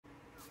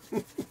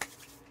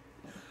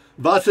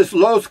Was ist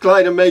los,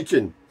 kleine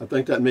Mädchen? I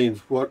think that means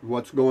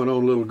what's going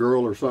on, little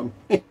girl, or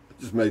something.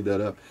 Just made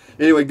that up.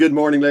 Anyway, good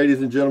morning,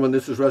 ladies and gentlemen.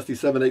 This is Rusty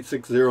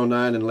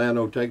 78609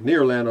 in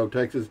near Llano,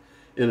 Texas,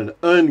 in an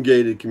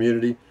ungated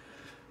community.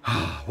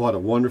 What a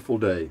wonderful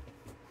day.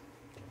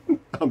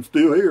 I'm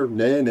still here.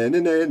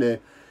 Nah.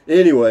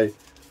 Anyway,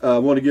 I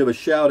want to give a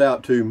shout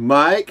out to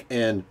Mike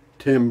and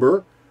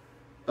Timber.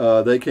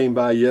 They came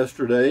by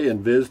yesterday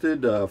and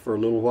visited for a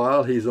little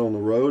while. He's on the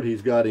road.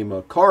 He's got him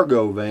a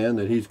cargo van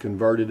that he's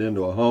converted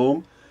into a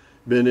home.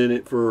 Been in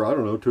it for, I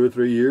don't know, 2 or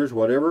 3 years,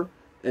 whatever.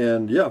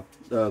 And yeah,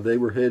 they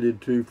were headed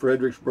to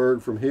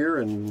Fredericksburg from here,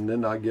 and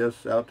then I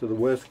guess out to the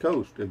West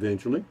Coast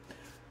eventually.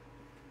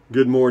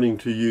 Good morning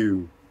to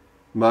you,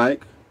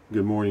 Mike.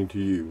 Good morning to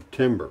you,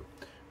 Timber.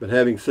 But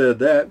having said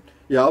that,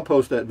 yeah, I'll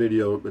post that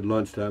video at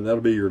lunchtime.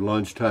 That'll be your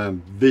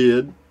lunchtime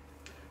vid.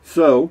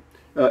 So,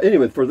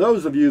 anyway, for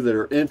those of you that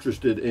are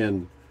interested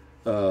in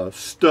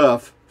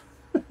stuff,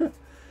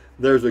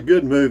 there's a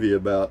good movie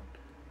about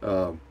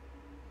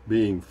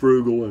being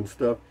frugal and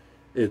stuff.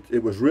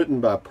 It was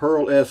written by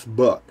Pearl S.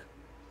 Buck,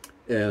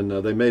 and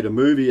they made a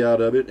movie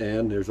out of it,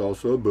 and there's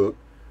also a book.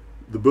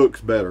 The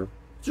book's better.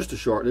 It's just a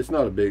short, it's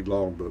not a big,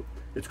 long book.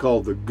 It's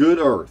called The Good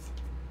Earth.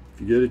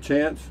 If you get a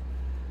chance,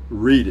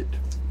 read it.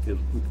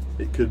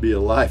 It could be a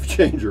life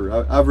changer.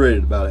 I've read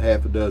it about a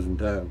half a dozen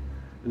times,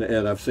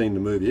 and I've seen the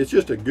movie. It's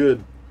just a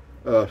good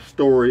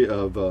story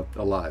of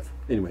a life.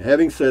 Anyway,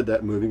 having said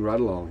that, moving right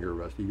along here,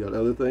 Rusty. You got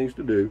other things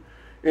to do.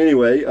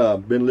 Anyway,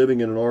 been living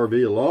in an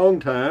RV a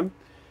long time,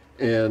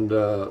 and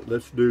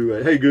let's do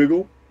a, hey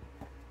Google,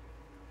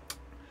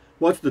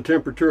 what's the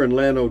temperature in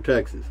Llano,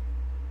 Texas?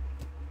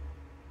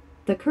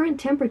 The current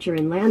temperature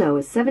in Llano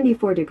is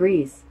 74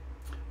 degrees.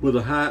 With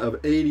a high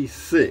of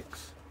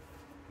 86.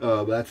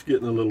 That's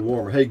getting a little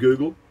warmer. Hey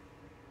Google,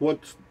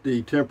 what's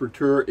the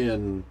temperature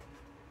in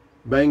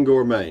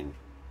Bangor, Maine?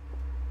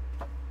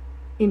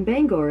 In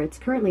Bangor, it's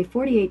currently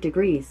 48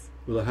 degrees.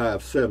 With a high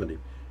of 70.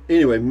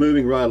 Anyway,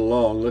 moving right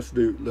along, let's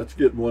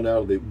get one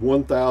out of the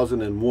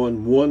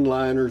 1001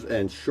 one-liners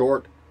and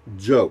short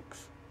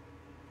jokes.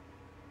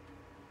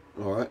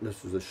 All right,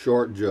 this is a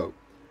short joke.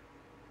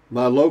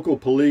 My local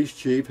police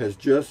chief has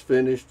just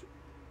finished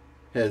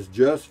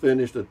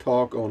a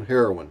talk on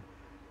heroin.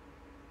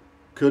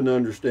 Couldn't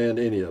understand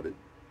any of it.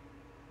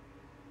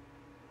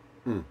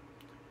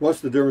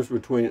 What's the difference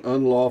between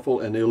unlawful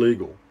and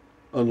illegal?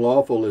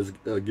 Unlawful is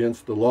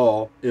against the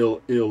law.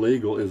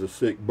 Illegal is a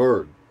sick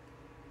bird.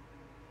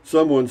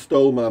 Someone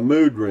stole my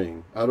mood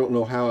ring. I don't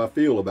know how I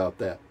feel about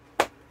that.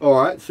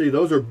 All right, see,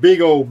 those are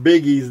big old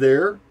biggies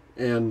there.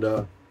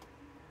 And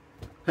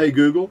hey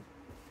Google,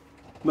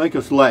 make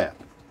us laugh.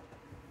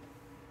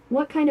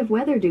 What kind of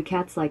weather do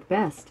cats like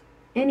best?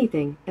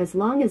 Anything, as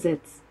long as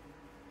it's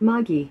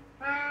muggy.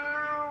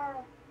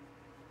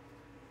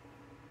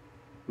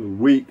 A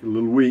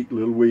little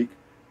weak.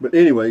 But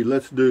anyway,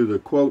 let's do the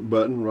quote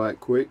button right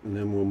quick, and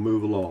then we'll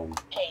move along.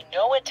 Pay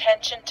no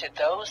attention to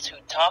those who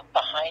talk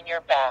behind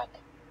your back.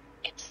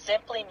 It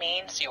simply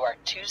means you are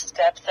 2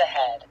 steps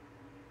ahead.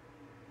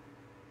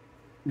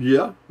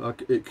 Yeah,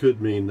 it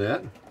could mean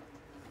that.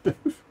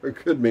 It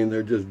could mean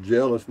they're just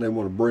jealous and they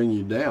want to bring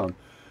you down.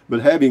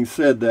 But having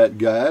said that,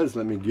 guys,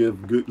 let me give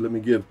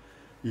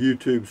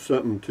YouTube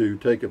something to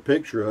take a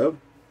picture of.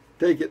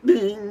 Take it,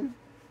 ding.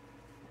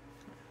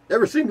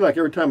 Ever seems like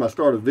every time I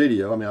start a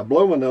video, I mean, I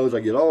blow my nose, I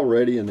get all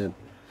ready, and then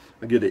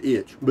I get an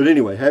itch. But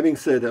anyway, having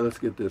said that, let's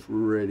get this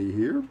ready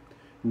here.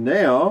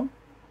 Now,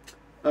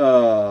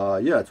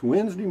 yeah, it's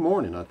Wednesday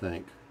morning, I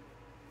think.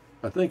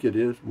 I think it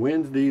is.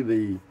 Wednesday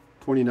the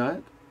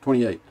 29th?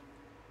 28th.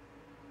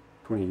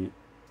 29th.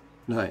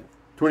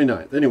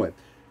 Anyway,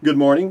 good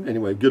morning.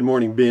 Anyway, good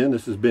morning, Ben.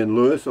 This is Ben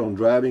Lewis on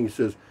driving. He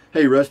says,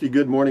 hey, Rusty,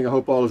 good morning. I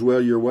hope all is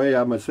well your way.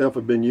 I myself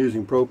have been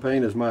using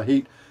propane as my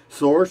heat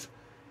source.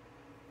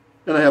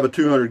 And I have a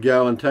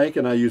 200-gallon tank,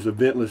 and I use a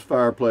ventless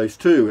fireplace,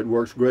 too. It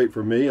works great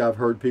for me. I've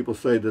heard people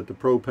say that the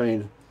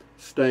propane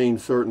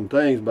stains certain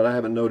things, but I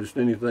haven't noticed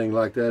anything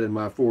like that in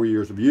my 4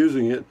 years of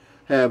using it.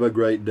 Have a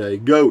great day.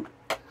 Goat.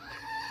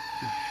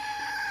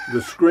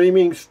 The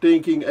screaming,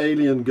 stinking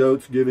alien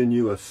goat's giving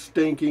you a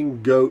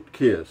stinking goat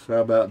kiss.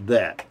 How about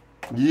that?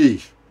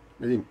 Yeesh.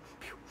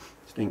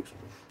 Stinks.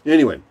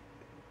 Anyway.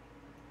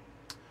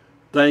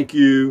 Thank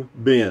you,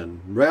 Ben.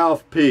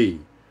 Ralph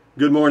P.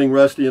 Good morning,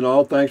 Rusty and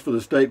all. Thanks for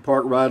the state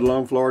park ride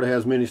along. Florida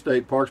has many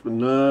state parks, but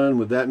none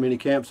with that many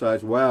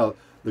campsites. Wow,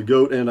 the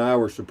goat and I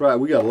were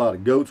surprised. We got a lot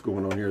of goats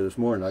going on here this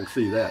morning. I can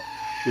see that.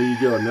 There you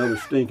go, another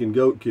stinking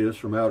goat kiss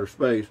from outer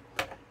space.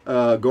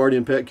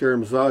 Guardian Pet Care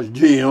and Massage,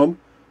 Jim.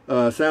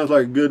 Sounds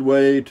like a good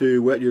way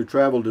to whet your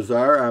travel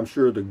desire. I'm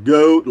sure the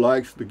goat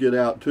likes to get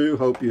out too.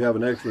 Hope you have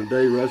an excellent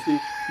day, Rusty.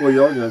 Well,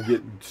 you are going to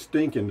get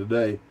stinking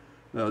today.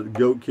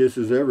 Goat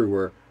kisses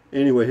everywhere.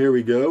 Anyway, here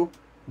we go.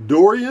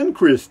 Dorian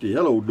Christie.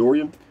 Hello,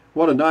 Dorian.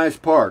 What a nice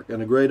park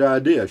and a great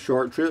idea.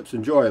 Short trips.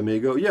 Enjoy,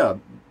 amigo. Yeah,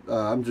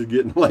 I'm just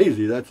getting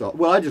lazy, that's all.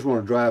 Well, I just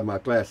want to drive my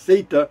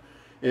Classita,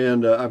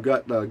 and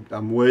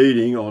I'm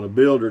waiting on a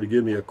builder to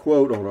give me a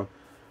quote on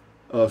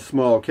a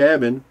small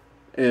cabin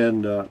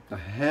and I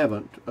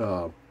haven't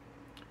done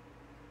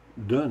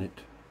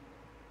it.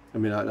 I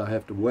mean, I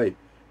have to wait.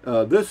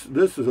 This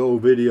is an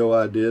old video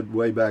I did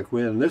way back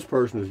when, and this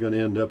person is going to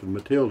end up in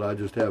Matilda. I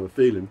just have a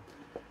feeling.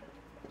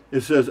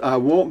 It says, I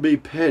won't be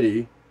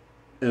petty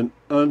and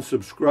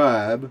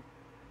unsubscribe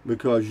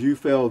because you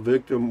fell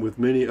victim with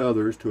many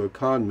others to a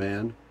con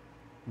man,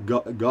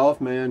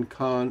 golf man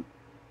con.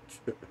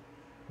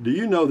 Do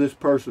you know this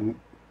person?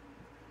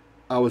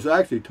 I was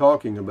actually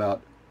talking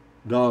about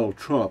Donald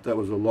Trump. That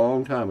was a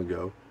long time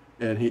ago,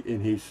 and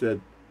he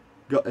said,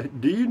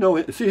 do you know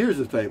it? See, here's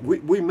the thing.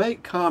 We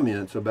make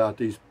comments about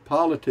these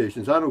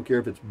politicians. I don't care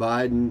if it's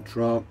Biden,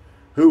 Trump,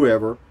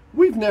 whoever.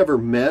 We've never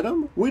met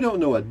them. We don't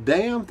know a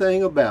damn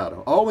thing about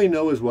them. All we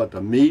know is what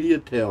the media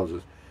tells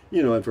us.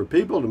 You know, and for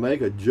people to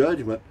make a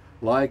judgment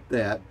like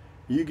that,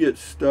 you get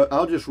stuck.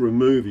 I'll just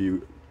remove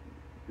you,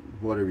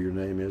 whatever your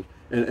name is,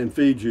 and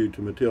feed you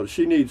to Matilda.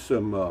 She needs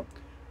some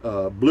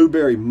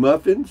blueberry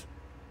muffins,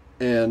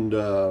 and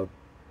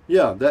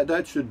yeah,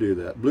 that should do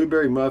that.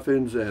 Blueberry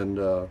muffins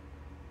and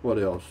what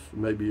else?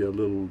 Maybe a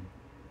little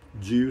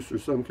juice or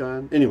some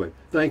kind. Anyway,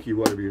 thank you,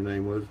 whatever your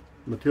name was.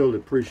 Matilda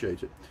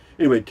appreciates it.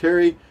 Anyway,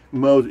 Terry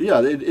Moses.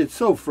 Yeah, it's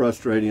so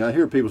frustrating. I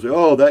hear people say,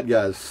 "Oh, that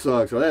guy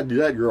sucks," or that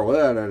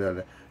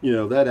girl, you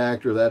know, that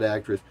actor, that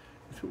actress.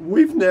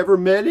 We've never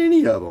met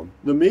any of them.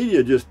 The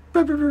media just,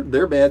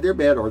 they're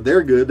bad, or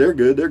they're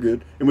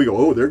good, and we go,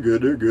 oh, they're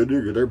good,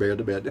 they're bad,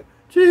 they're bad.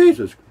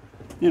 Jesus,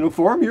 you know,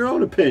 form your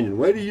own opinion.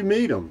 Wait till you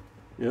meet them.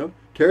 You know,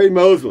 Terry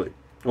Mosley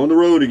on the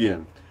road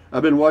again.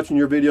 I've been watching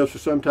your videos for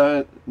some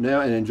time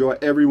now and enjoy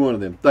every one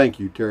of them. Thank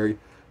you, Terry.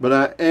 But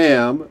I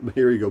am,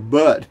 here you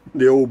go,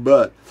 the old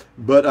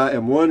but I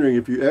am wondering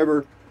if you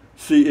ever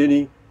see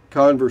any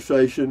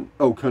conversion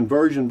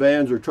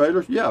vans or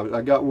trailers. Yeah,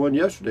 I got one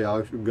yesterday.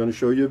 I'm going to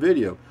show you a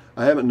video.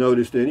 I haven't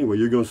noticed any. Well,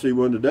 you're going to see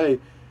one today.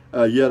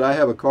 Yet I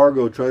have a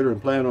cargo trailer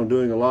and plan on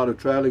doing a lot of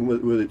traveling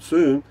with it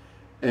soon.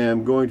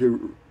 Am I going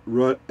to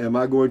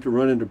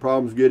run into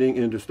problems getting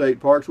into state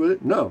parks with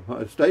it? No,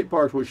 state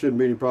parks shouldn't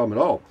be any problem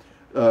at all.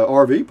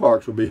 RV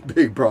parks will be a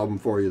big problem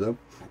for you, though.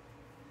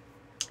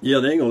 Yeah,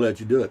 they ain't gonna let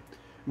you do it.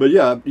 But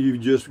yeah, you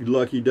just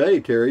lucky day,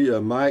 Terry.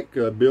 Mike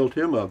built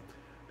him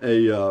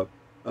a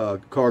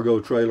cargo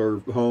trailer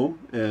home,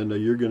 and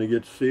you're going to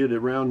get to see it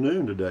around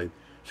noon today.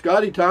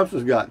 Scotty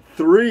Thompson's got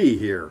 3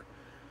 here.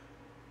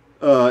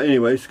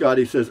 Anyway,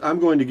 Scotty says, I'm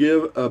going to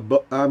give a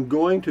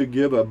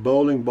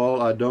bowling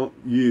ball I don't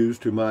use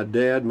to my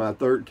dad, my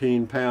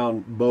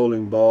 13-pound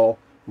bowling ball,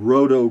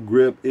 Roto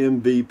Grip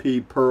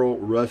MVP Pearl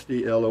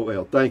Rusty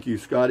LOL. Thank you,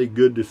 Scotty.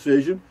 Good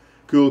decision.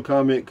 Cool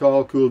comment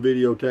call, cool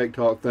video tech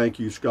talk. Thank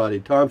you, Scotty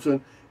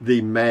Thompson,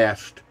 the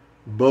masked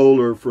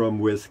bowler from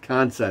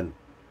Wisconsin.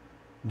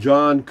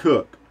 John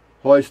Cook,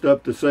 hoist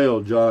up the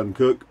sail, John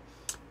Cook.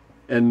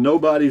 And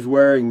nobody's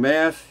wearing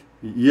masks.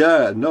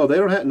 Yeah, no, they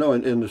don't have, no,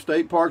 in the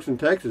state parks in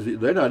Texas,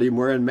 they're not even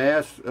wearing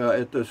masks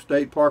at the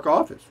state park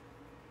office.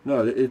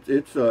 No,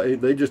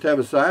 they just have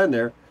a sign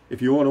there.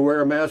 If you want to wear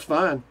a mask,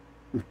 fine.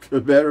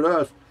 Better than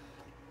us.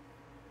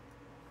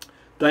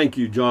 Thank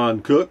you,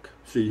 John Cook.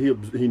 See,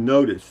 he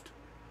noticed.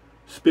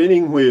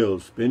 Spinning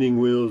Wheels,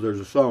 there's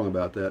a song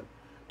about that.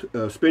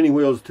 Spinning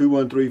Wheels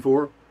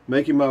 2134.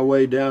 Making my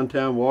way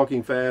downtown,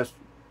 walking fast,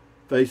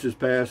 faces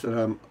past, and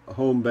I'm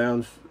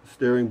homebound,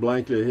 staring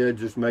blankly ahead,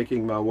 just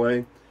making a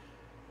way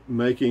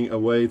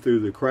through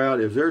the crowd.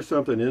 Is there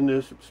something in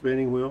this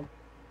spinning wheel?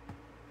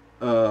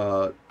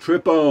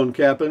 Trip on,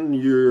 Captain.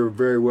 You're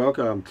very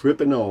welcome. I'm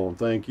tripping on.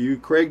 Thank you.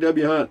 Craig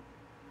W. Hunt.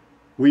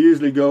 We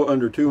usually go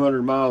under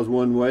 200 miles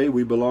one way.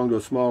 We belong to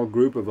a small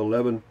group of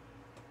 11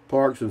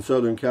 parks in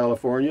Southern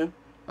California.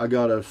 I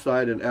got a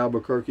site in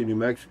Albuquerque, New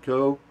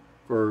Mexico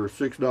for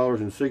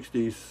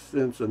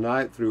 $6.60 a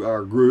night through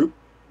our group.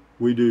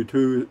 We do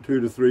two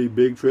to three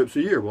big trips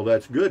a year. Well,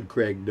 that's good,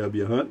 Craig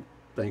W. Hunt.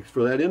 Thanks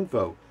for that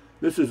info.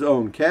 This is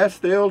on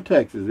Castell,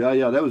 Texas.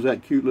 Yeah, that was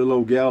that cute little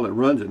old gal that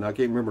runs it, and I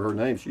can't remember her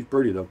name. She's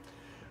pretty,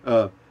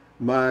 though.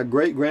 My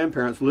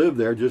great-grandparents lived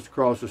there just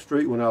across the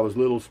street when I was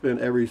little,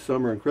 spent every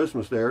summer and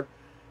Christmas there.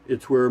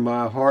 It's where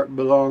my heart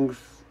belongs.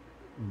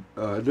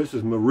 This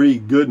is Marie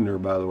Goodner,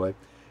 by the way.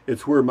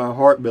 It's where my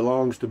heart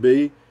belongs to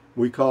be.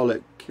 We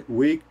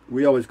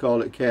always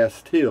call it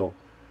Castile.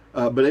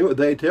 But anyway,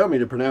 they tell me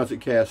to pronounce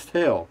it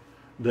Castell.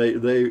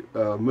 They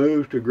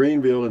moved to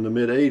Greenville in the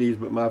mid-'80s,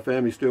 but my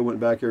family still went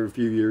back every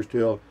few years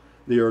till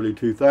the early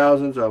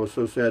 2000s. I was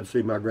so sad to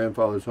see my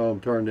grandfather's home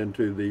turned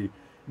into the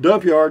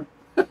dump yard.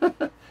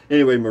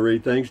 Anyway, Marie,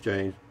 thanks,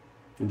 James.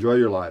 Enjoy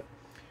your life.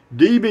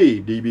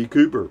 DB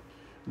Cooper.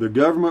 The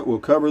government will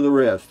cover the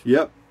rest.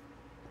 Yep,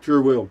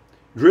 sure will.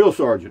 Drill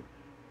Sergeant.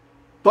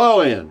 Fall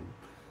in.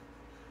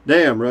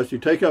 Damn, Rusty,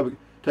 take up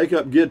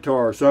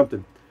guitar or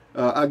something.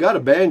 I got a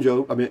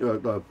banjo. I mean,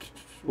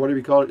 whatever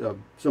you call it.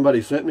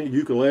 Somebody sent me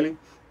ukulele.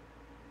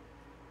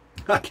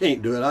 I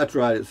can't do it. I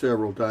tried it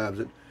several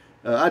times.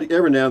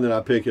 Every now and then I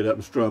pick it up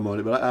and strum on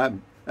it, but I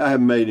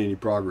haven't made any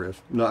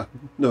progress. No,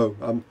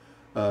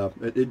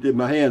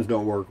 my hands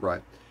don't work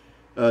right.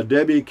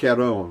 Debbie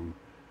Caron.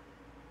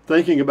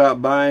 Thinking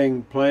about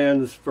buying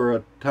plans for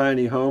a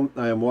tiny home.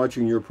 I am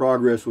watching your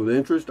progress with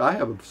interest. I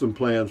have some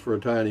plans for a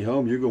tiny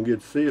home. You're going to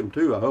get to see them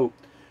too, I hope.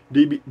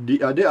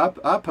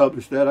 I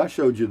published that. I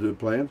showed you the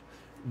plans.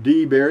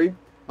 D. Berry,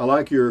 I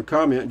like your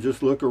comment.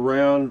 Just look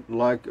around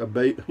like a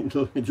baby,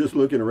 just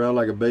looking around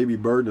like a baby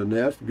bird in a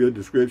nest. Good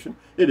description.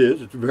 It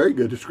is. It's a very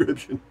good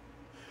description.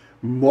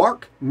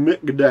 Mark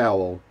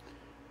McDowell.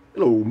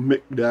 Hello,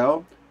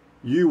 McDowell.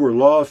 You were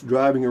lost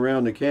driving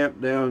around the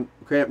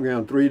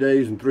campground 3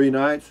 days and 3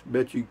 nights.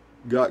 Bet you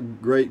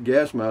got great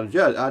gas mileage.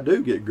 Yeah, I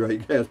do get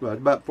great gas mileage.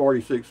 About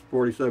 46,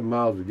 47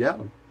 miles a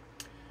gallon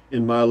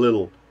in my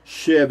little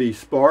Chevy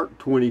Spark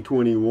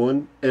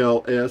 2021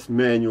 LS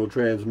manual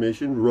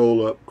transmission,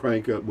 roll-up,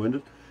 crank-up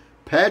windows.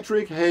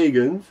 Patrick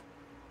Hagens,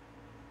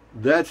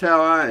 that's how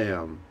I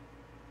am.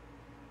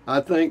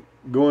 I think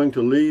going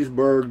to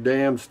Leesburg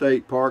Dam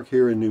State Park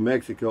here in New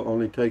Mexico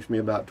only takes me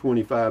about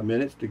 25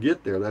 minutes to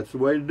get there. That's the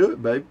way to do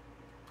it, baby.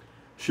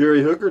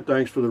 Sherry Hooker,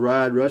 thanks for the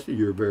ride, Rusty.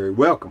 You're very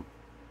welcome.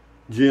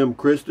 Jim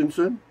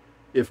Christensen,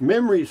 if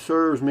memory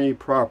serves me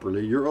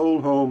properly, your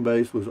old home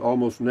base was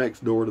almost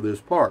next door to this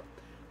park.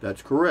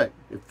 That's correct.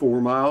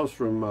 4 miles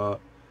from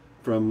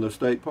the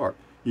state park.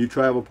 You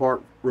travel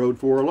Park Road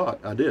 4 a lot.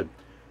 I did.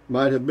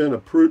 Might have been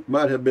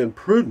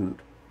prudent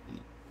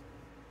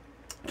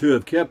to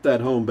have kept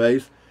that home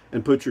base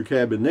and put your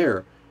cabin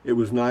there. It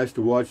was nice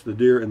to watch the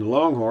deer and the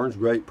longhorns.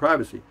 Great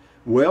privacy.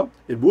 Well,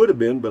 it would have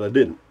been, but I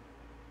didn't.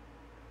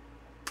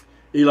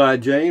 Eli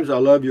James, I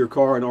love your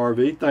car and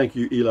RV. Thank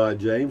you, Eli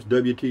James.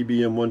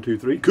 WTBM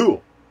 123.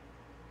 Cool.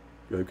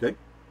 Okay.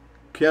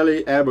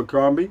 Kelly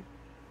Abercrombie,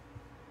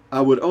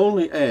 I would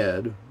only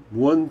add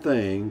one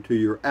thing to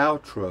your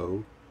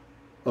outro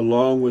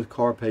along with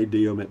Carpe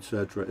Diem,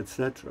 etc.,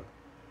 etc.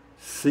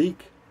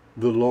 Seek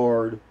the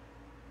Lord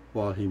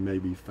while he may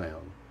be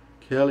found.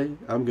 Kelly,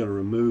 I'm going to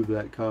remove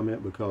that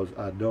comment because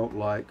I don't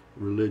like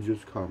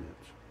religious comments.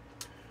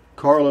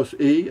 Carlos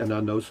E., and I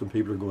know some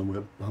people are going,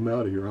 well, I'm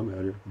out of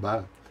here,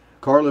 bye.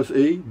 Carlos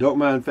E., don't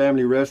mind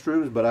family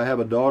restrooms, but I have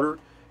a daughter,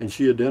 and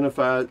she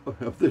identified,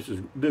 this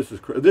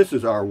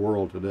is our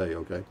world today,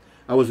 okay?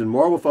 I was in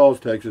Marble Falls,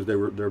 Texas.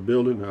 They're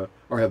building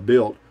or have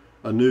built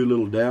a new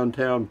little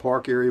downtown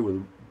park area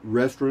with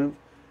restrooms,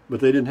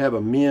 but they didn't have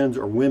a men's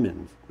or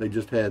women's. They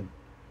just had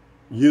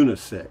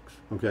unisex,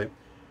 okay?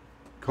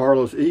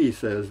 Carlos E.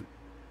 says,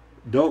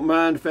 don't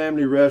mind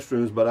family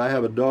restrooms, but I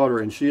have a daughter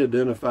and she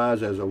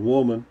identifies as a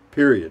woman,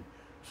 period.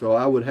 So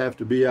I would have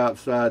to be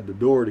outside the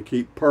door to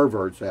keep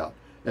perverts out.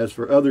 As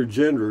for other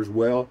genders,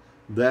 well,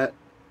 that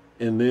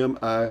in them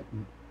I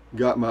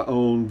got my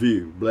own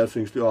view.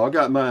 Blessings to all. I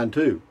got mine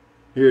too.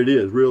 Here it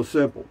is, real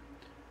simple.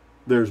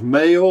 There's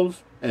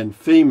males and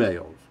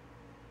females.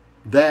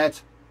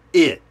 That's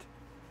it.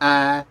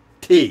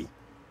 I-T.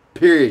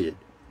 Period.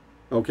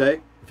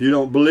 Okay? If you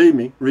don't believe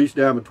me, reach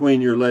down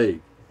between your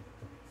legs.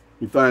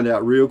 You find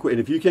out real quick. And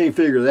if you can't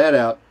figure that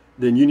out,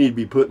 then you need to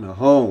be put in a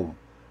home.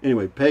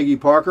 Anyway, Peggy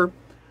Parker,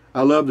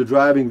 I love the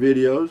driving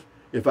videos.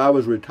 If I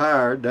was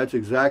retired, that's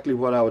exactly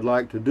what I would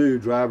like to do,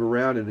 drive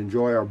around and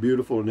enjoy our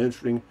beautiful and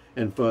interesting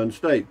and fun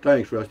state.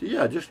 Thanks, Rusty.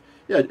 Yeah,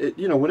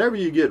 whenever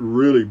you get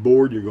really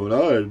bored, you're going,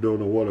 I don't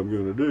know what I'm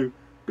going to do,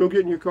 go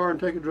get in your car and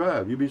take a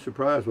drive. You'd be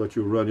surprised what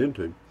you'll run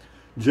into.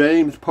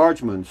 James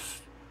Parchman,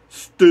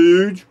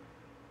 stooge,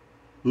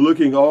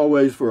 looking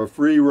always for a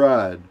free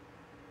ride.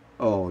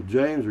 Oh,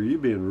 James, are you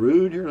being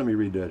rude here? Let me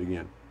read that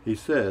again. He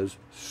says,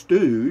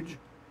 stooge,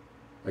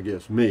 I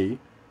guess me,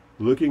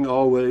 looking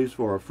always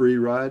for a free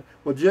ride.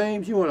 Well,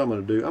 James, you know what I'm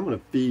going to do? I'm going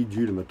to feed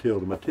you to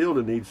Matilda.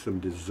 Matilda needs some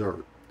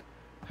dessert.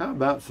 How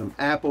about some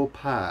apple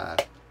pie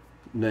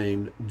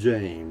named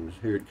James?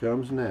 Here it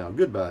comes now.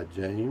 Goodbye,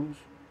 James.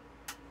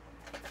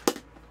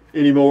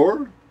 Any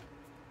more?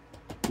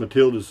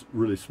 Matilda's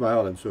really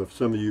smiling, so if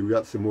some of you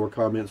got some more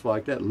comments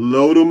like that,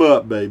 load them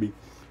up, baby.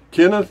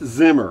 Kenneth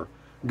Zimmer,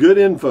 good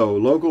info.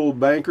 Local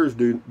bankers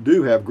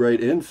do have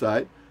great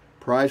insight.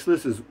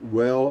 Priceless as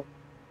well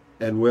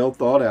and well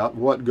thought out.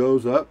 What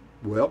goes up?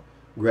 Well,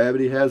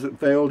 gravity hasn't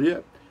failed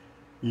yet.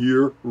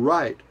 You're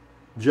right.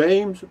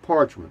 James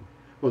Parchman.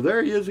 Well,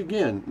 there he is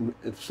again.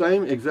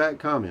 Same exact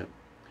comment.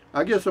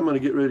 I guess I'm going to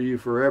get rid of you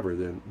forever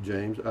then,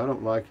 James. I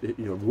don't like it.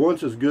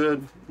 Once is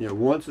good.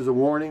 Once is a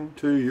warning.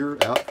 2,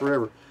 you're out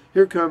forever.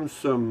 Here comes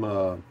some,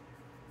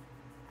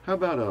 how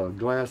about a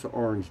glass of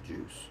orange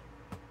juice?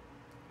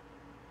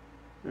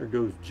 There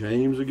goes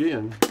James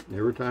again.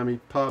 Every time he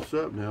pops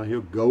up now,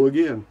 he'll go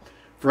again.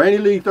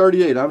 Franny Lee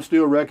 38, I'm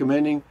still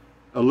recommending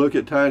a look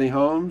at tiny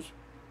homes.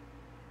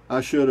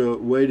 I should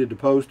have waited to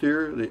post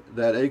here.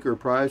 That acre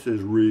price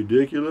is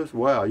ridiculous.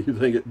 Wow, you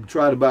think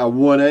try to buy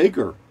 1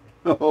 acre.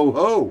 Ho,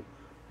 ho,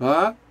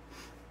 huh?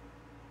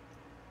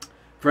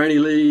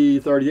 Franny Lee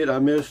 38, I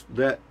missed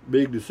that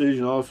big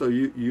decision also.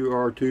 You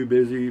are too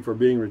busy for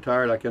being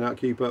retired. I cannot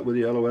keep up with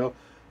you, LOL.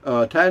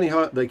 Tiny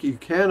home, you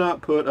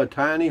cannot put a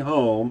tiny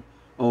home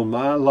on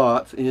my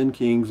lots in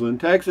Kingsland,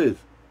 Texas.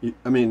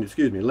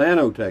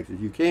 Llano, Texas.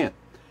 You can't.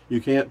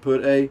 You can't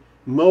put a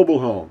mobile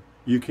home.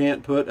 You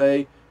can't put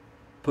an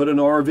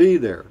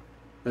RV there.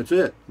 That's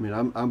it. I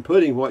mean, I'm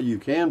putting what you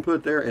can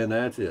put there, and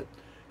that's it.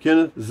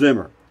 Kenneth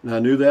Zimmer. And I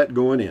knew that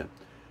going in.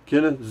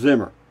 Kenneth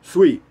Zimmer.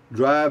 Sweet.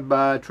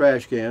 Drive-by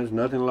trash cans.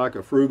 Nothing like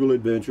a frugal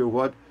adventure.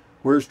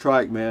 Where's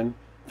Trike Man?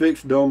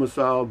 Fixed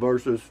domicile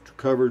versus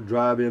covered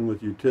drive-in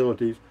with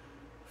utilities.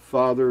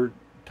 Father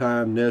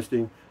time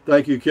nesting.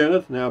 Thank you,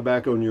 Kenneth. Now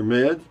back on your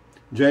meds.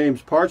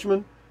 James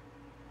Parchman.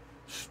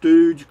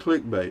 Stooge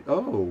clickbait.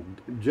 Oh,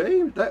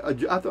 James. I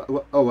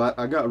thought. Oh,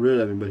 I got rid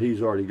of him, but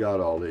he's already got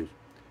all these.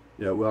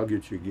 Yeah, well, I'll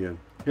get you again.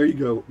 Here you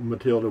go,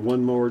 Matilda.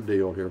 One more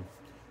deal here.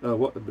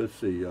 Let's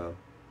see. I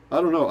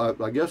don't know.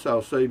 I guess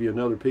I'll save you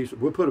another piece.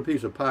 We'll put a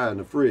piece of pie in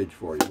the fridge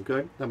for you.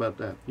 Okay? How about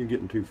that? You're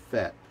getting too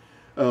fat.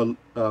 Well,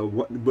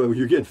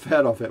 you're getting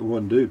fat off that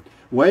one dude.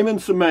 Wayman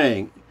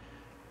Samang.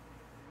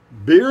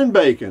 Beer and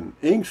bacon.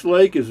 Inks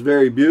Lake is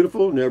very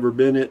beautiful. Never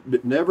been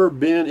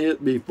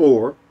it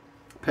before.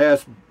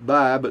 Passed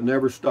by but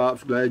never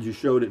stops. Glad you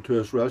showed it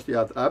to us, Rusty.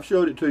 I've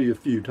showed it to you a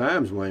few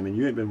times, Wayman.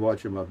 You ain't been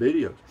watching my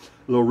videos.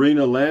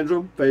 Lorena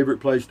Landrum,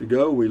 favorite place to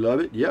go. We love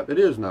it. Yep, it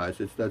is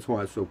nice. That's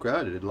why it's so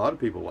crowded. A lot of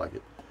people like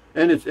it,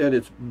 and it's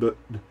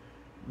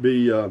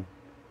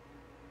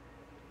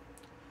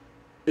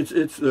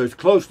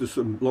close to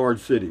some large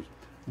cities.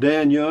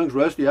 Dan Youngs,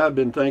 Rusty, I've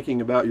been thinking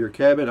about your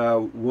cabin. I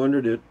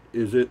wondered,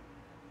 is it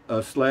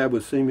a slab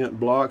with cement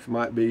blocks?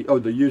 Might be. Oh,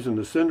 they're using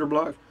the cinder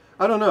blocks.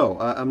 I don't know.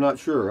 I'm not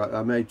sure.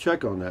 I may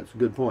check on that. It's a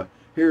good point.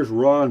 Here's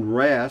Ron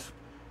Rasp.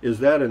 Is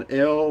that an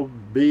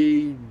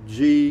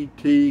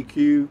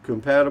LBGTQ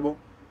compatible?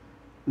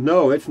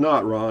 No, it's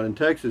not, Ron. In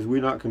Texas,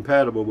 we're not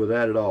compatible with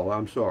that at all.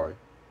 I'm sorry.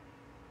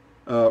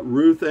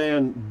 Ruth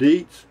Ann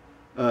Dietz.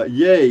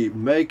 Yay,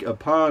 make a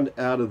pond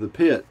out of the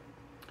pit.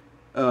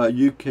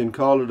 You can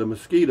call it a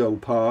mosquito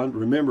pond.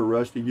 Remember,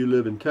 Rusty, you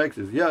live in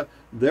Texas. Yeah,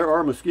 there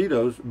are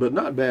mosquitoes, but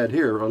not bad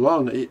here.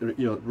 Along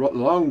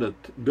the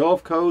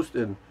Gulf Coast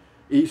and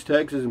East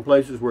Texas and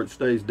places where it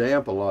stays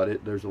damp a lot,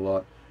 there's a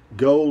lot.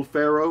 Gold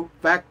Pharaoh,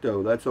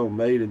 Facto, that's on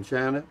Made in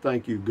China.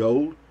 Thank you,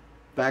 Gold,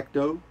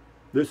 Facto.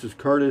 This is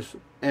Curtis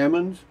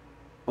Ammons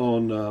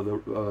on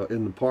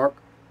in the park.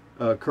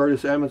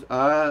 Curtis Ammons,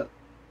 I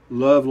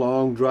love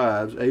long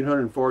drives.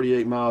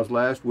 848 miles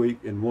last week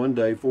in one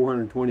day,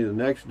 420 the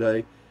next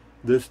day.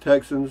 This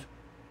Texans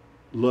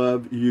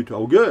love Utah.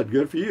 Oh,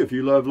 good for you. If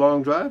you love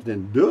long drives,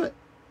 then do it.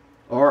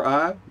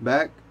 R.I.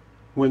 back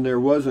when there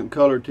wasn't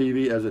color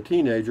TV as a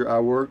teenager, I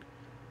worked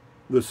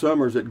the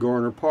summers at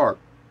Garner Park.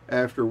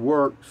 After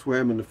work,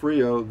 swam in the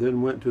Frio,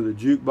 then went to the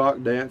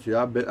jukebox dance.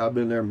 Yeah, I've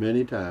been there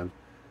many times,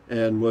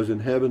 and was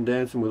in heaven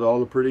dancing with all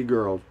the pretty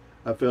girls.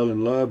 I fell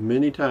in love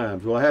many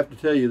times. Well, I have to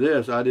tell you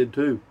this, I did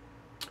too.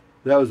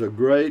 That was a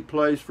great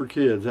place for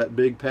kids. That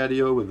big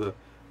patio with the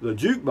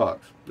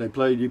jukebox.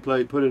 You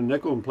put in a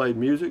nickel and played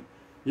music.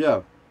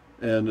 Yeah,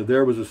 and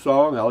there was a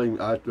song.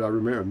 I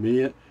remember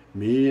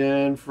me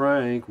and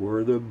Frank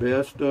were the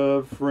best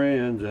of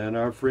friends, and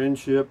our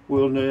friendship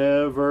will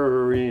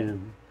never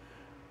end.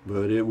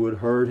 But it would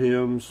hurt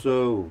him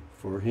so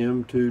for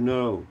him to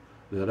know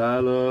that I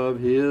love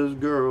his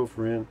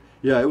girlfriend.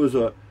 Yeah, that was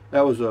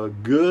a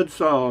good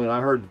song, and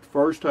I heard it the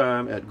first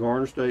time at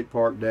Garner State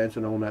Park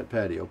dancing on that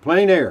patio.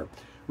 Plein air.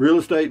 Real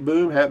estate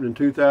boom happened in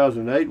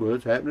 2008. Well,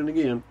 it's happening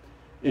again.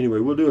 Anyway,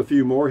 we'll do a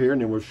few more here,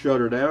 and then we'll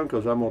shut her down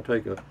because I'm going to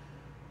take a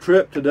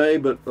trip today,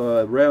 but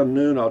around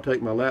noon I'll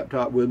take my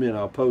laptop with me and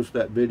I'll post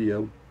that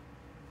video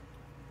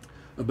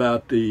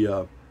about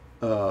the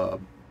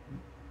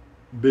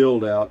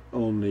build out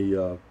on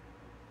the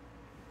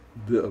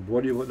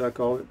what did I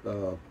call it?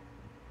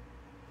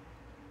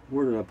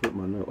 Where did I put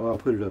my note? Oh, I'll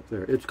put it up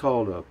there. It's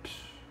called a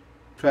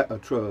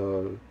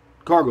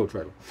cargo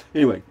trailer.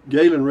 Anyway,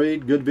 Galen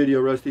Reed, good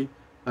video, Rusty.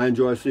 I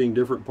enjoy seeing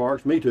different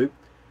parks. Me too.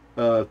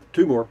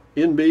 Two more.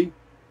 NB.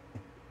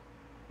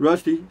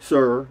 Rusty,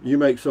 sir, you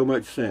make so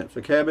much sense.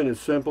 A cabin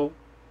is simple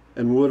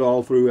and wood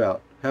all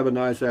throughout. Have a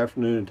nice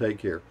afternoon and take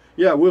care.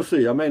 Yeah, we'll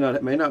see. I may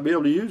not be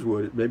able to use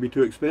wood. It may be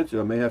too expensive.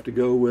 I may have to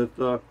go with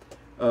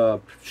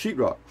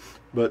sheetrock.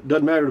 But it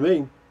doesn't matter to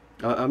me.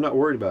 I'm not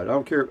worried about it. I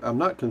don't care. I'm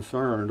not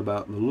concerned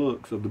about the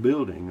looks of the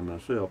building and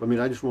myself. I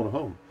mean, I just want a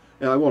home.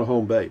 And I want a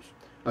home base,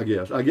 I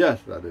guess. I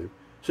do.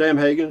 Sam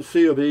Hagen,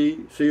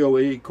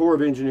 COE, Corps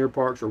of Engineer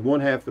parks are one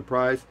half the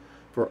price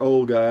for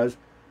old guys.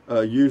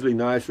 Usually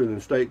nicer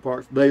than state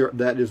parks.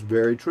 That is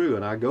very true,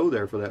 and I go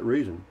there for that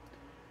reason.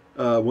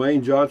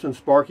 Wayne Johnson,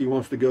 Sparky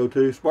wants to go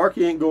too.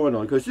 Sparky ain't going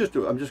on because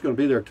I'm just going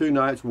to be there 2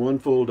 nights, 1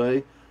 full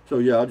day. So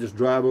yeah, I'll just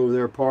drive over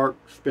there, park,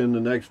 spend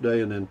the next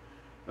day, and then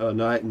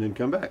night, and then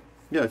come back.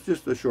 Yeah, it's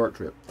just a short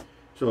trip.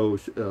 So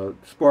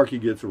Sparky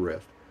gets a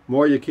rest.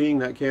 Moya King,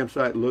 that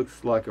campsite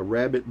looks like a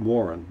rabbit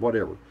warren,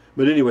 whatever.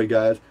 But anyway,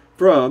 guys,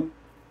 from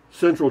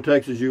Central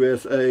Texas,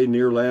 USA,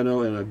 near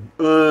Llano, in an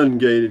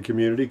ungated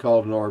community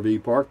called an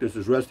RV park. This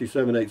is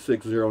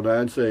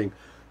Rusty78609 saying,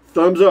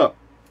 thumbs up.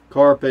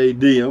 Carpe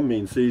diem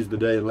means seize the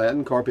day in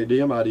Latin. Carpe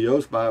diem,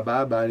 adios,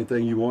 bye-bye, buy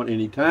anything you want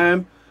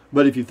anytime.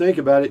 But if you think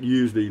about it,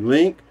 use the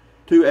link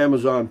to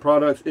Amazon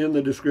products in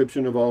the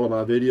description of all of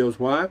my videos.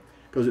 Why?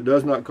 Because it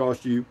does not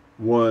cost you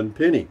 1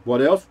 penny.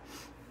 What else?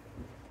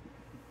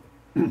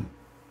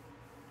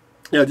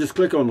 Yeah, just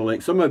click on the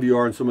link. Some of you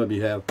are and some of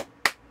you have.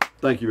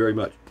 Thank you very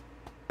much.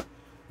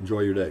 Enjoy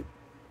your day.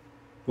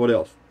 What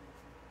else?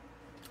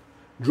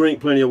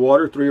 Drink plenty of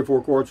water. 3 or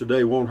 4 quarts a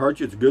day won't hurt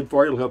you. It's good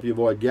for you. It'll help you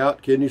avoid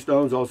gout, kidney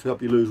stones, also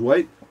help you lose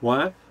weight.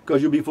 Why?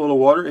 Because you'll be full of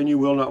water and you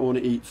will not want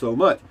to eat so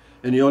much.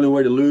 And the only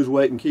way to lose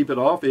weight and keep it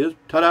off is,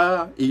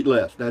 ta-da, eat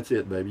less. That's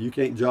it, baby. You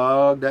can't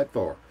jog that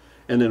far.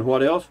 And then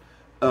what else?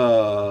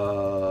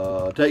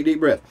 Take deep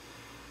breath.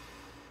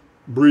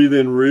 Breathe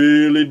in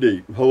really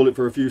deep. Hold it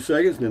for a few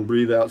seconds and then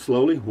breathe out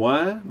slowly.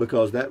 Why?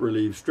 Because that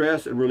relieves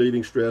stress, and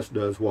relieving stress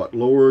does what?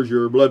 Lowers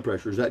your blood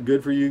pressure. Is that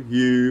good for you?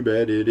 You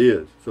bet it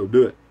is. So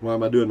do it. Why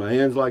am I doing my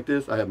hands like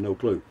this? I have no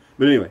clue.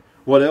 But anyway,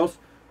 what else?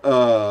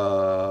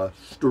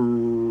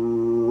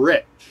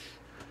 Stretch.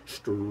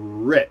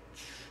 Stretch.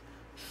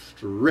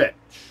 Stretch.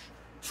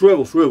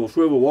 Swivel, swivel,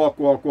 swivel, walk,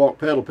 walk, walk,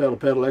 pedal, pedal,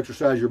 pedal.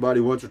 Exercise your body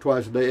once or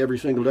twice a day, every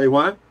single day.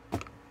 Why?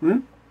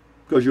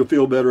 Because you'll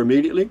feel better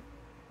immediately,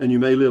 and you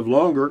may live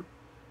longer,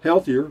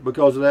 healthier,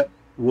 because of that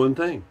one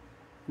thing.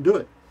 Do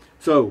it.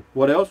 So,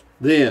 what else?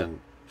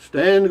 Then,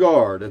 stand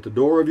guard at the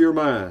door of your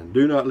mind.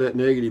 Do not let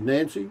negative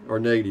Nancy or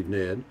negative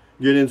Ned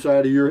get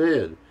inside of your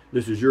head.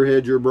 This is your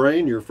head, your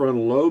brain, your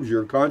frontal lobes,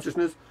 your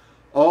consciousness.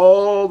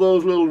 All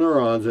those little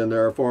neurons in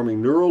there are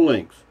forming neural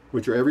links,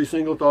 which are every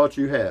single thought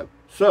you have.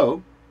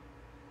 So,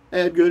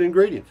 add good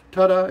ingredients.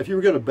 Ta-da! If you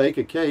were going to bake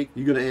a cake,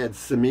 you're going to add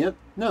cement?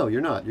 No,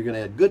 you're not. You're going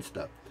to add good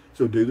stuff.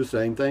 So do the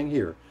same thing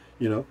here.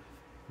 You know,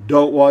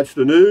 don't watch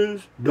the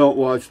news. Don't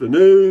watch the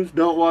news.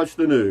 Don't watch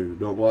the news.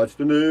 Don't watch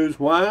the news.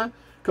 Why?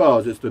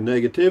 Because it's the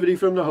negativity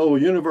from the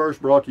whole universe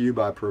brought to you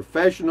by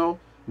professional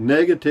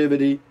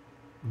negativity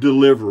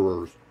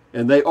deliverers.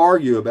 And they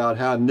argue about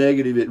how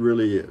negative it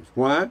really is.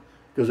 Why?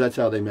 Because that's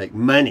how they make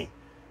money.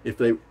 If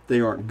they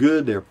aren't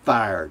good, they're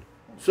fired.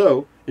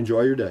 So,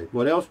 enjoy your day.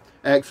 What else?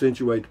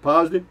 Accentuate the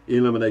positive,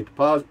 eliminate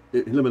the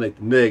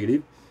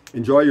negative.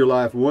 Enjoy your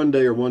life one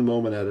day or one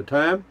moment at a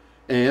time.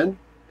 And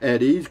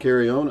at ease,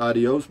 carry on.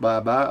 Adios,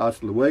 bye-bye,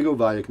 hasta luego,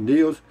 vaya con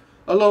Dios,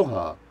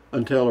 aloha.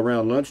 Until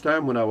around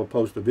lunchtime when I will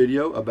post a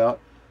video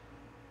about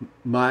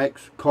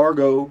Mike's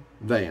cargo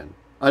van.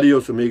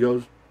 Adios,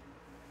 amigos.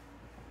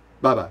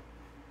 Bye-bye.